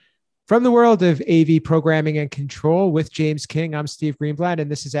From the world of AV programming and control with James King, I'm Steve Greenblatt, and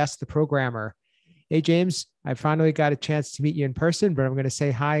this is Ask the Programmer. Hey, James, I finally got a chance to meet you in person, but I'm going to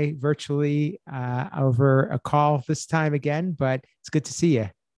say hi virtually over a call this time again, but it's good to see you.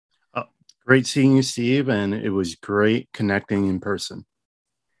 Oh, great seeing you, Steve, and it was great connecting in person.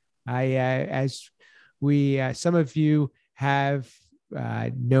 As some of you have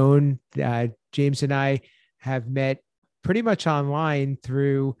known, James and I have met pretty much online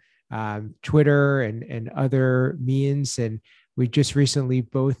through Twitter and other means. And we just recently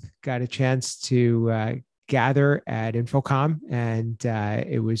both got a chance to gather at Infocom. And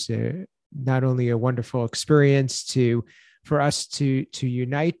it was not only a wonderful experience for us to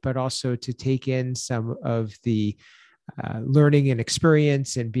unite, but also to take in some of the learning and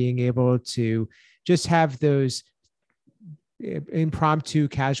experience and being able to just have those impromptu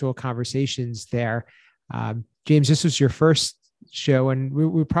casual conversations there. James, this was your first show, and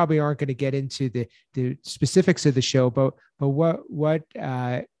we probably aren't going to get into the specifics of the show, but what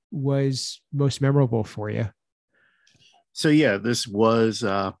was most memorable for you? So yeah, this was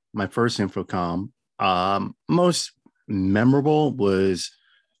my first Infocom. Most memorable was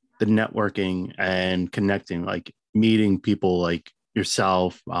the networking and connecting, like meeting people like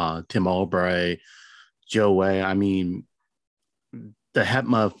yourself, Tim Albright, Joe Way. I mean, the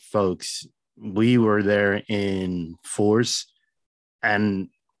HEPMA folks, we were there in force, and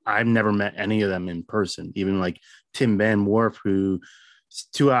I've never met any of them in person. Even like Tim Van Wharf, who's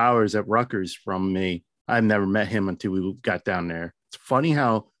 2 hours at Rutgers from me, I've never met him until we got down there. It's funny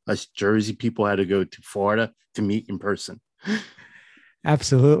how us Jersey people had to go to Florida to meet in person.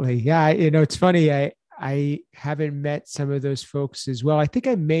 Absolutely. Yeah. It's funny. I haven't met some of those folks as well. I think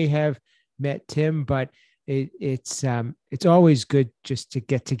I may have met Tim, but it's always good just to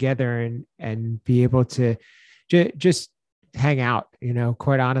get together and be able to just hang out,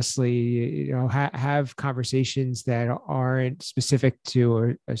 quite honestly, have conversations that aren't specific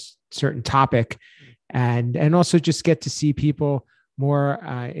to a certain topic, and also just get to see people more,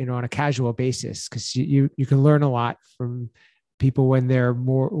 on a casual basis, because you can learn a lot from people when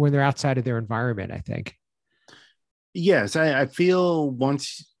they're outside of their environment, I think. Yes, I feel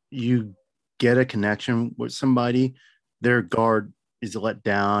once you get a connection with somebody, their guard is let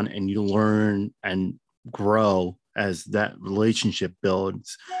down and you learn and grow as that relationship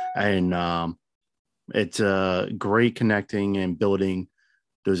builds. And it's great connecting and building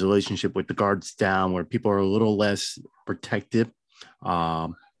those relationship with the guards down where people are a little less protective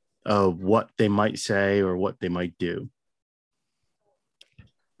um, of what they might say or what they might do.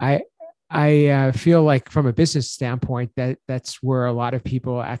 I I feel like from a business standpoint that's where a lot of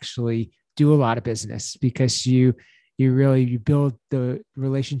people actually do a lot of business, because you build the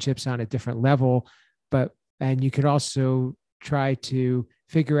relationships on a different level, but and you could also try to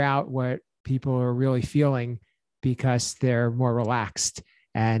figure out what people are really feeling because they're more relaxed,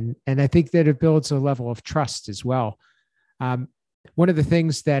 and I think that it builds a level of trust as well. Um, One of the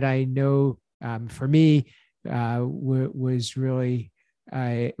things that I know, for me, was really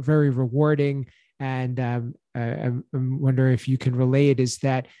very rewarding, and I'm wondering if you can relate, is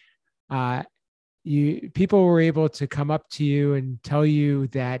that uh, you people were able to come up to you and tell you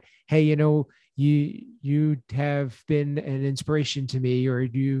that, hey, you have been an inspiration to me,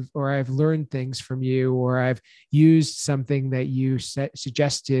 or I've learned things from you, or I've used something that you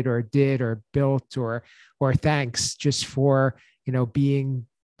suggested or did or built, or thanks just for being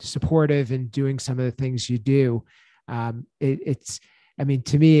supportive and doing some of the things you do. It's I mean,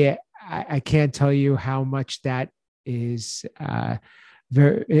 to me, I can't tell you how much that is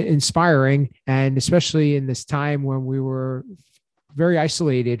very inspiring, and especially in this time when we were very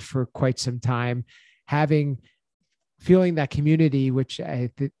isolated for quite some time, having feeling that community, which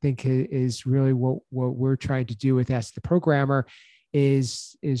think is really what we're trying to do with Ask the Programmer,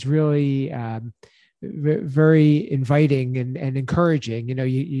 is really very inviting and encouraging. You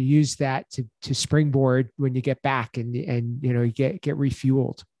use that to springboard when you get back, and you get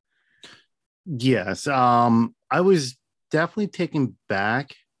refueled. Yes, I was definitely taken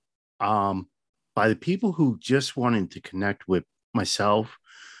back um, by the people who just wanted to connect with myself,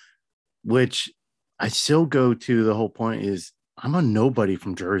 which I still go to. The whole point is I'm a nobody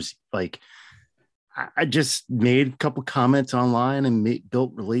from Jersey. Like I just made a couple comments online and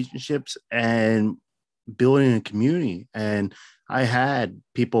built relationships and building a community. And I had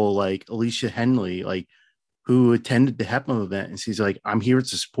people like Alicia Henley, like who attended the HEPMA event, and she's like, "I'm here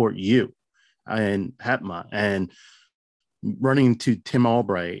to support you and HEPMA," and running into Tim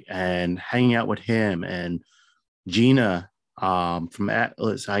Albright and hanging out with him, and Gina from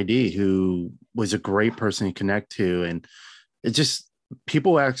Atlas ID, who was a great person to connect to. And it just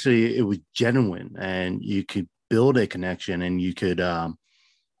people actually, it was genuine, and you could build a connection, and you could, and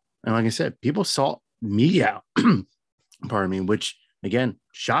like I said, people sought me out, pardon me, which again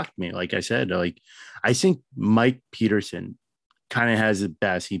shocked me. Like I said, like I think Mike Peterson kind of has it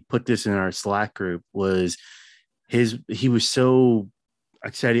best. He put this in our Slack group, was he was so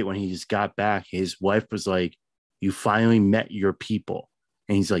excited when he just got back. His wife was like, "You finally met your people."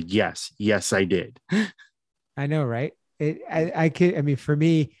 And he's like, yes, I did. I know, right? I mean, for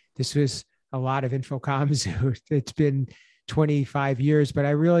me, this was a lot of Infocom. It's been 25 years, but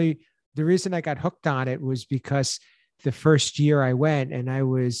the reason I got hooked on it was because the first year I went and I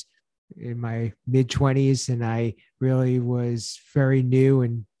was in my mid 20s and I really was very new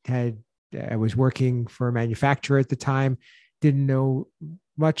and I was working for a manufacturer at the time, didn't know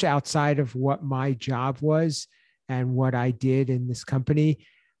much outside of what my job was and what I did in this company.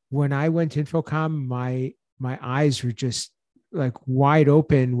 When I went to Infocom, my eyes were just like wide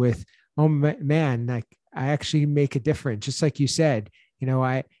open with, oh man, like I actually make a difference. Just like you said,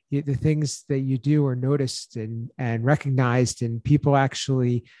 the things that you do are noticed and recognized, and people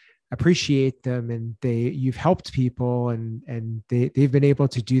actually appreciate them, and you've helped people, and they've been able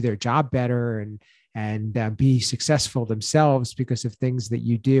to do their job better and be successful themselves because of things that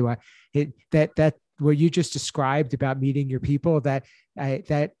you do. That what you just described about meeting your people, that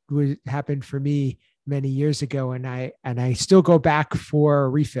would happen for me many years ago, and I still go back for a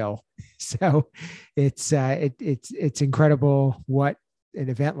refill. So it's incredible what an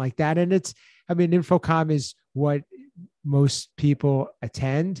event like that, and I mean, Infocom is what most people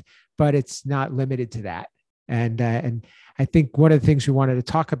attend, but it's not limited to that. And I think one of the things we wanted to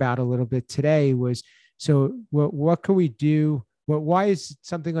talk about a little bit today was, so what can we do? Why is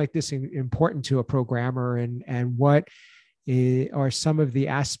something like this important to a programmer, and what are some of the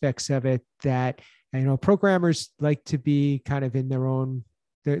aspects of it that, programmers like to be kind of in their own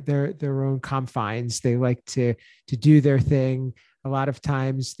confines. They like to do their thing. A lot of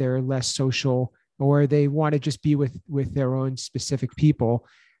times they're less social, or they want to just be with their own specific people.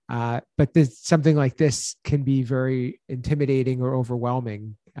 But something like this can be very intimidating or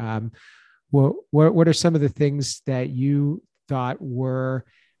overwhelming. What are some of the things that you thought were,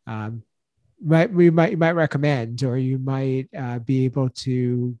 you might recommend, or you might be able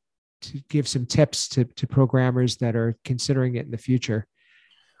to give some tips to programmers that are considering it in the future?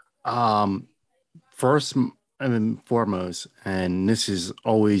 Um, First and foremost, and this has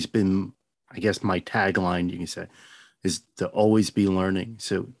always been, I guess, my tagline, you can say, is to always be learning.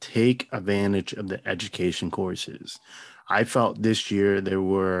 So take advantage of the education courses. I felt this year there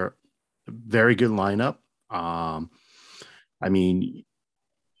were a very good lineup. I mean,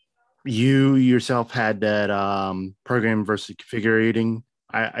 you yourself had that program versus configuring.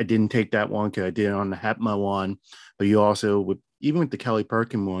 I didn't take that one because I did it on the HEPMA one, but you also, with even with the Kelly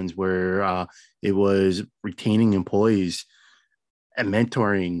Perkin ones, where it was retaining employees and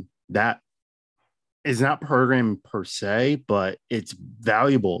mentoring, that is not programming per se, but it's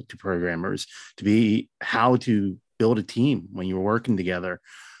valuable to programmers to be how to build a team when you're working together,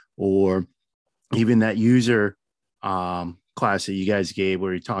 or even that user class that you guys gave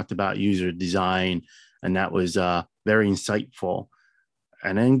where you talked about user design, and that was very insightful.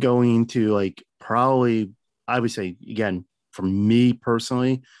 And then going into, like, probably, I would say again, for me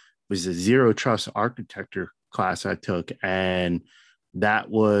personally, was the zero trust architecture class I took, and that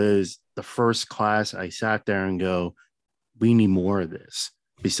was the first class I sat there and go, we need more of this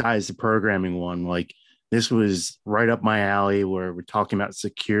besides the programming one. Like, this was right up my alley, where we're talking about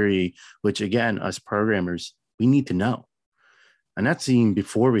security, which again, us programmers, we need to know. And that's even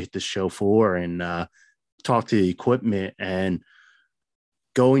before we hit the show floor and talk to the equipment and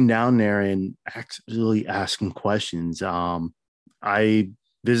going down there and actually asking questions. I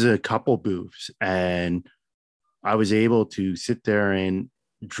visited a couple booths, and I was able to sit there and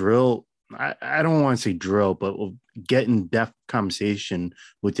drill. I don't want to say drill, but get in depth conversation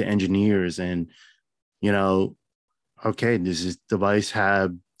with the engineers. And, you know, okay, does this device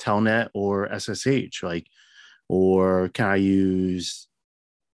have Telnet or SSH? Like, or can I use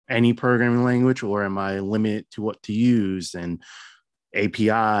any programming language, or am I limited to what to use, and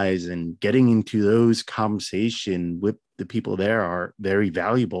APIs? And getting into those conversation with the people there are very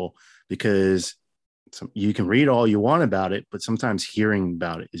valuable, because you can read all you want about it, but sometimes hearing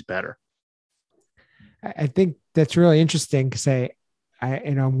about it is better. I think that's really interesting because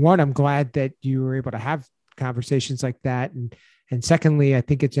one, I'm glad that you were able to have conversations like that, and secondly, I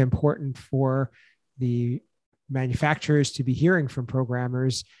think it's important for the manufacturers to be hearing from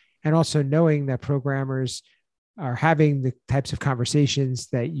programmers, and also knowing that programmers are having the types of conversations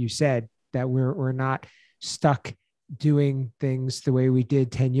that you said, that we're not stuck doing things the way we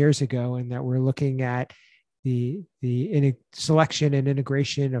did 10 years ago, and that we're looking at the selection and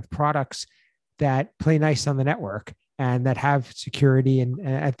integration of products that play nice on the network and that have security. And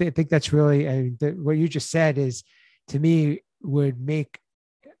I think that's really what you just said is, to me, would make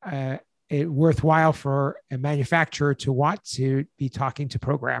it worthwhile for a manufacturer to want to be talking to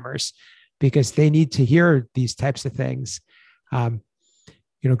programmers, because they need to hear these types of things.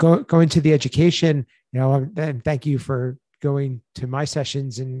 Go into the education, and thank you for going to my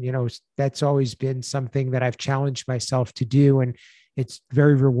sessions. And, that's always been something that I've challenged myself to do. And it's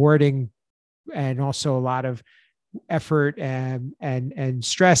very rewarding, and also a lot of effort and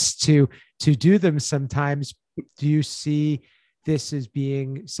stress to do them sometimes. Do you see this as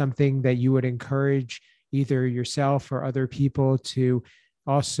being something that you would encourage either yourself or other people to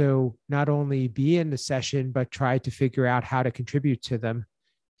also not only be in the session, but try to figure out how to contribute to them?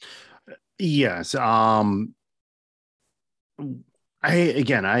 Yes. I'm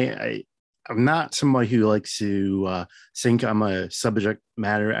not somebody who likes to think I'm a subject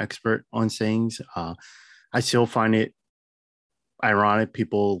matter expert on things. I still find it ironic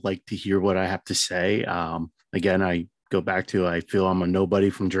people like to hear what I have to say. Again, I go back to, I feel I'm a nobody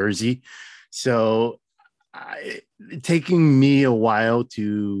from Jersey. So taking me a while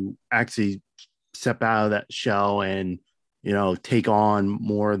to actually step out of that shell and, take on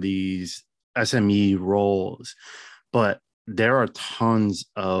more of these SME roles. But there are tons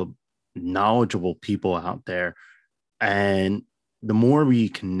of knowledgeable people out there. And the more we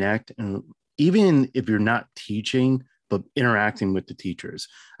connect, and even if you're not teaching, but interacting with the teachers.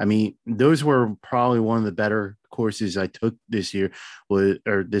 I mean, those were probably one of the better courses I took this year, or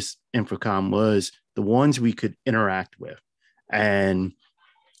this InfoComm, was the ones we could interact with. And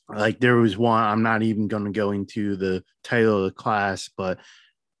like, there was one, I'm not even going to go into the title of the class, but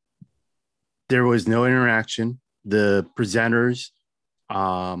there was no interaction. The presenters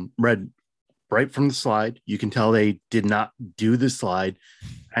read right from the slide. You can tell they did not do the slide,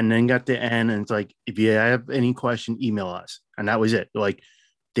 and then got to end, and it's like, if you have any question, email us. And that was it. Like,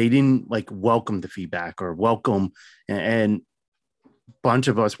 they didn't welcome the feedback or welcome. And a bunch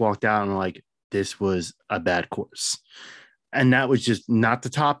of us walked out and like, this was a bad course. And that was just not the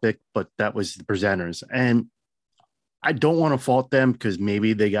topic, but that was the presenters. And I don't want to fault them, because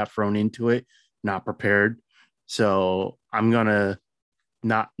maybe they got thrown into it not prepared. So I'm going to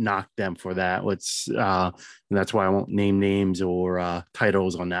not knock them for that. And that's why I won't name names or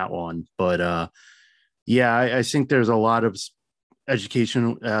titles on that one. But I think there's a lot of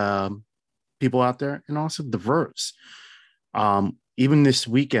education people out there, and also diverse. Even this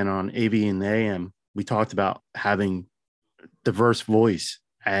weekend on AV and AM, we talked about having diverse voice.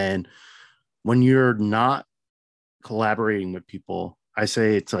 And when you're not collaborating with people, I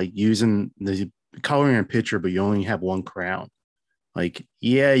say it's like using the coloring a picture, but you only have one crayon. Like,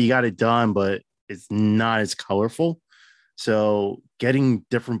 yeah, you got it done, but it's not as colorful. So getting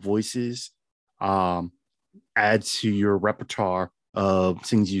different voices adds to your repertoire of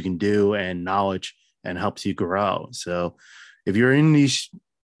things you can do and knowledge, and helps you grow. So if you're in these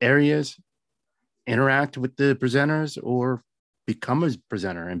areas, interact with the presenters or become a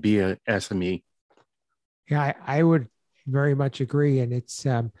presenter and be a SME. Yeah, I would very much agree. And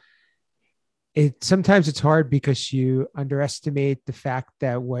sometimes it's hard because you underestimate the fact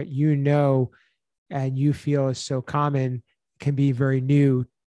that what and you feel is so common can be very new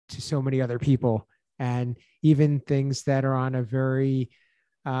to so many other people. And even things that are on a very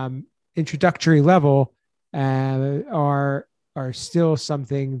introductory level are still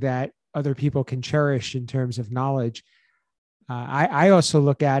something that other people can cherish in terms of knowledge. I also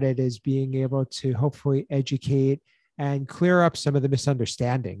look at it as being able to hopefully educate and clear up some of the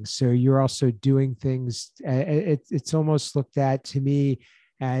misunderstandings. So you're also doing things, it's almost looked at to me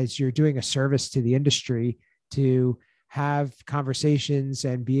as you're doing a service to the industry, to have conversations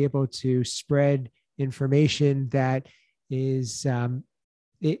and be able to spread information that is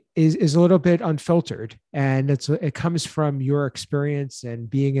is a little bit unfiltered, and it comes from your experience and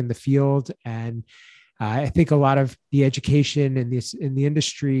being in the field. And I think a lot of the education in the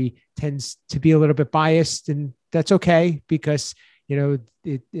industry tends to be a little bit biased, and that's okay, because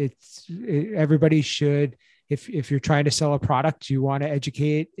everybody should. If you're trying to sell a product, you want to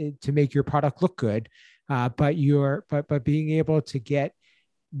educate it to make your product look good, but being able to get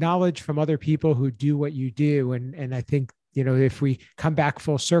knowledge from other people who do what you do, and I think if we come back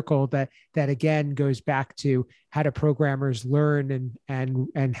full circle, that again goes back to how do programmers learn,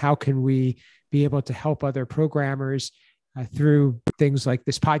 and how can we be able to help other programmers through things like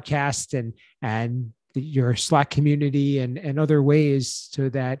this podcast and your Slack community and other ways, so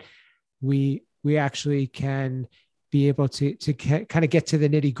that we actually can be able to kind of get to the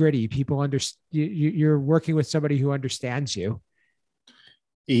nitty gritty. People you're working with somebody who understands you.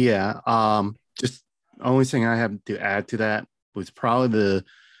 Yeah. Just only thing I have to add to that was probably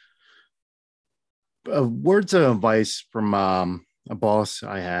the words of advice from a boss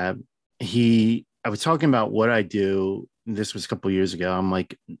I had. I was talking about what I do. This was a couple of years ago. I'm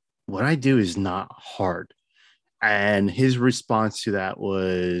like, what I do is not hard. And his response to that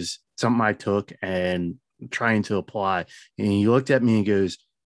was something I took and trying to apply. And he looked at me and goes,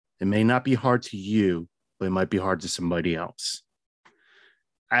 it may not be hard to you, but it might be hard to somebody else.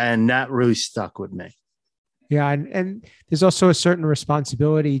 And that really stuck with me. Yeah. And there's also a certain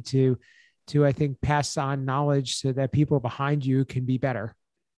responsibility to, I think, pass on knowledge so that people behind you can be better.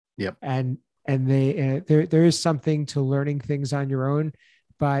 Yep. And there is something to learning things on your own,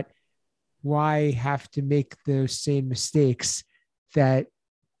 but why have to make those same mistakes that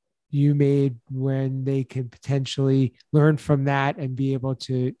you made when they can potentially learn from that and be able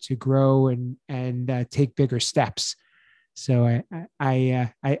to grow and take bigger steps? So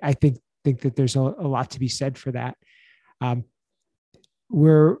I think that there's a lot to be said for that.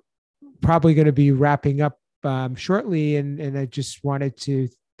 We're probably going to be wrapping up shortly, and I just wanted to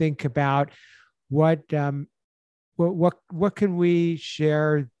think about what can we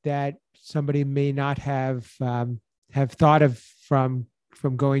share that somebody may not have thought of from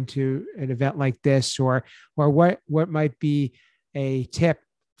going to an event like this, or what might be a tip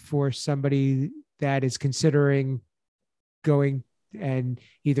for somebody that is considering going and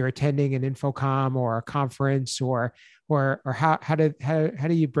either attending an InfoComm or a conference, or how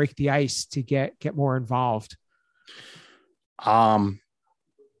do you break the ice to get more involved?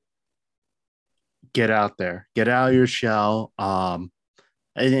 Get out there, get out of your shell. And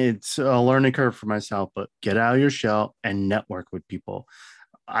it's a learning curve for myself, but get out of your shell and network with people.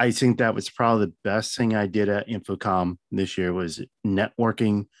 I think that was probably the best thing I did at InfoComm this year was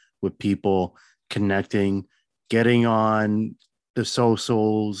networking with people, connecting, getting on the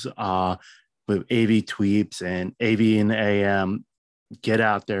socials with AV Tweeps and AV and AM. Get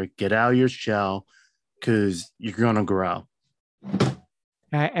out there, get out of your shell, because you're going to grow.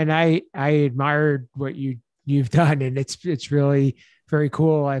 And I admired what you've done, and it's really very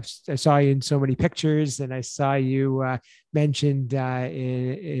cool. I saw you in so many pictures, and I saw you mentioned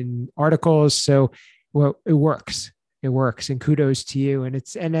in articles. So, well, it works. It works, and kudos to you.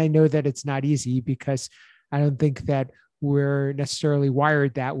 And I know that it's not easy, because I don't think that we're necessarily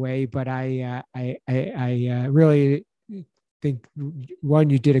wired that way. But I really think, one,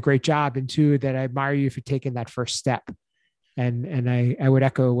 you did a great job, and two, that I admire you for taking that first step. And I would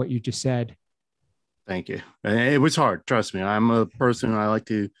echo what you just said. Thank you. It was hard. Trust me. I'm a person, I like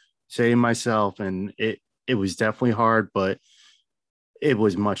to say myself, and it was definitely hard, but it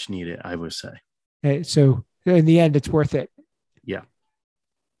was much needed, I would say. So in the end, it's worth it. Yeah.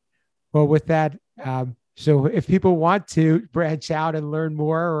 Well, with that, so if people want to branch out and learn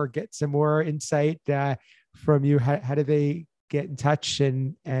more or get some more insight from you, how do they get in touch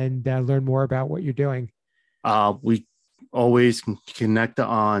and learn more about what you're doing? We always connect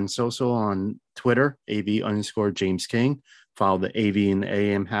on social, on Twitter, AV_James King. Follow the AV and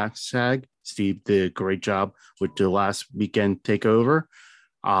AM hashtag. Steve did a great job with the last weekend takeover.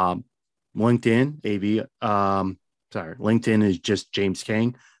 LinkedIn, LinkedIn is just James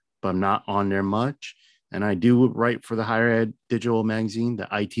King, but I'm not on there much. And I do write for the Higher Ed Digital Magazine, the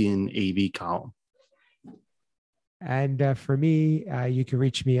IT and AV column. And for me, you can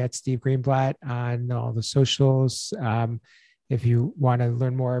reach me at Steve Greenblatt on all the socials. If you want to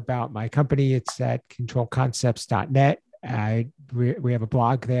learn more about my company, it's at controlconcepts.net. We have a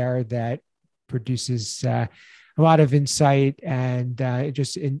blog there that produces a lot of insight and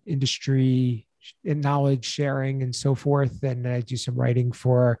just industry and knowledge sharing and so forth. And I do some writing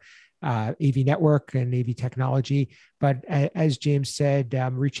for AV Network and AV Technology. But as James said,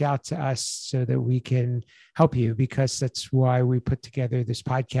 reach out to us so that we can help you, because that's why we put together this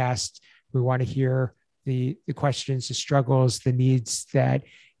podcast. We want to hear the questions, the struggles, the needs that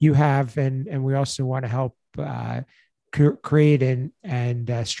you have. And we also want to help create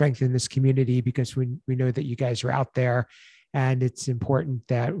and strengthen this community, because we know that you guys are out there, and it's important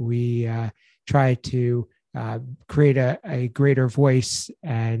that we try to create a greater voice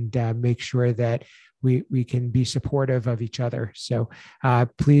and make sure that we can be supportive of each other. So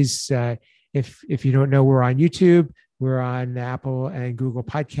please, if you don't know, we're on YouTube, we're on Apple and Google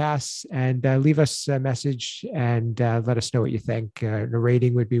Podcasts, and leave us a message and let us know what you think. The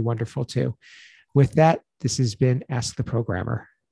rating would be wonderful too. With that, this has been Ask the Programmer.